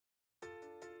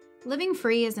Living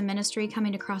Free is a ministry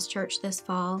coming to Cross Church this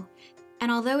fall.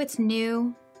 And although it's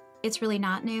new, it's really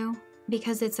not new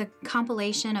because it's a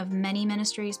compilation of many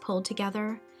ministries pulled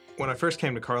together. When I first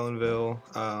came to Carlinville,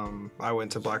 I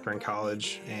went to Blackburn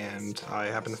College and I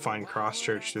happened to find Cross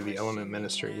Church through the Element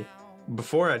Ministry.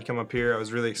 Before I'd come up here, I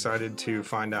was really excited to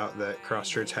find out that Cross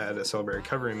Church had a Celebrate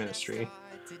Recovery ministry.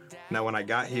 Now, when I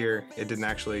got here, it didn't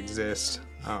actually exist.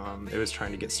 It was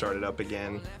trying to get started up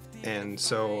again. And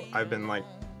so I've been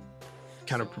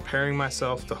kind of preparing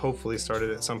myself to hopefully start it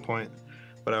at some point,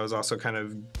 but I was also kind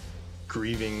of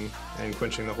grieving and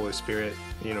quenching the Holy Spirit,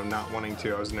 not wanting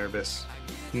to. I was nervous.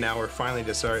 Now we're finally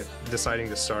deciding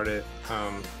to start it.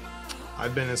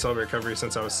 I've been in Celebrate Recovery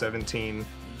since I was 17.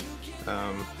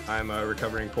 I'm a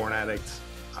recovering porn addict.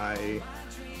 I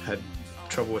had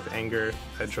trouble with anger,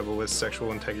 I had trouble with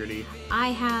sexual integrity. I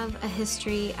have a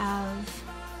history of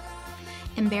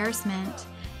embarrassment,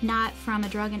 not from a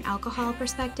drug and alcohol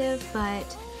perspective, but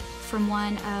from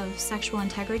one of sexual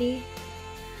integrity,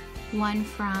 one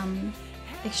from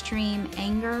extreme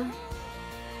anger,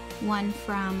 one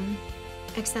from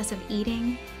excessive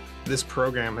eating. This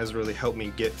program has really helped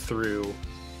me get through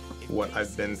what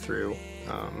I've been through.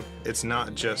 It's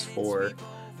not just for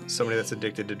somebody that's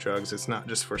addicted to drugs. It's not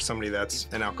just for somebody that's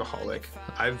an alcoholic.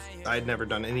 I'd never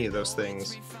done any of those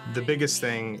things. The biggest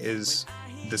thing is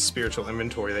the spiritual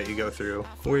inventory that you go through,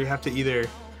 where you have to either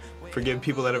forgive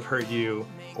people that have hurt you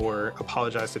or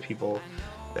apologize to people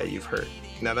that you've hurt.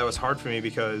 Now, that was hard for me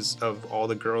because of all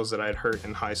the girls that I'd hurt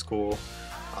in high school,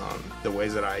 the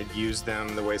ways that I'd used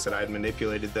them, the ways that I'd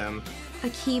manipulated them. A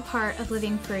key part of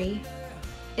living free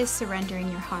is surrendering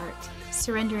your heart,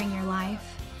 surrendering your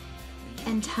life,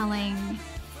 and telling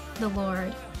the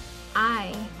Lord,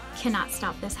 I cannot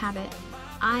stop this habit.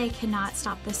 I cannot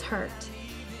stop this hurt,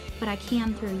 but I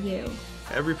can through you.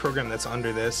 Every program that's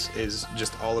under this is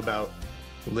just all about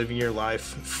living your life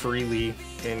freely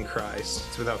in Christ.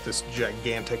 It's without this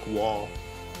gigantic wall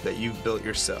that you've built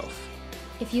yourself.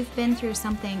 If you've been through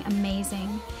something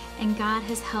amazing and God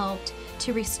has helped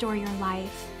to restore your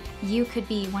life, you could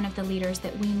be one of the leaders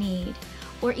that we need,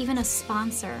 or even a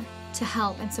sponsor to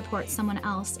help and support someone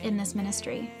else in this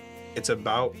ministry. It's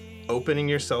about opening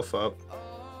yourself up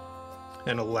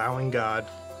and allowing God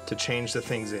to change the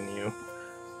things in you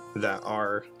that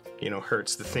are,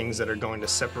 hurts, the things that are going to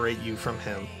separate you from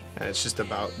Him. And it's just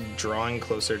about drawing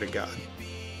closer to God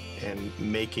and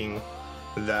making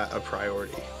that a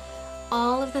priority.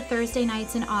 All of the Thursday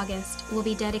nights in August will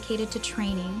be dedicated to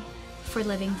training for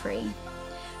Living Free.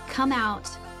 Come out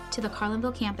to the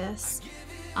Carlinville campus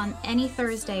on any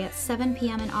Thursday at 7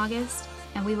 p.m. in August,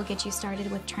 and we will get you started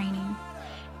with training.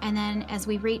 And then as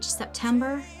we reach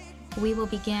September, we will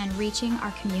begin reaching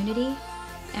our community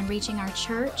and reaching our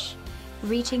church,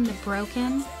 reaching the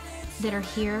broken that are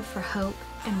here for hope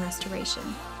and restoration.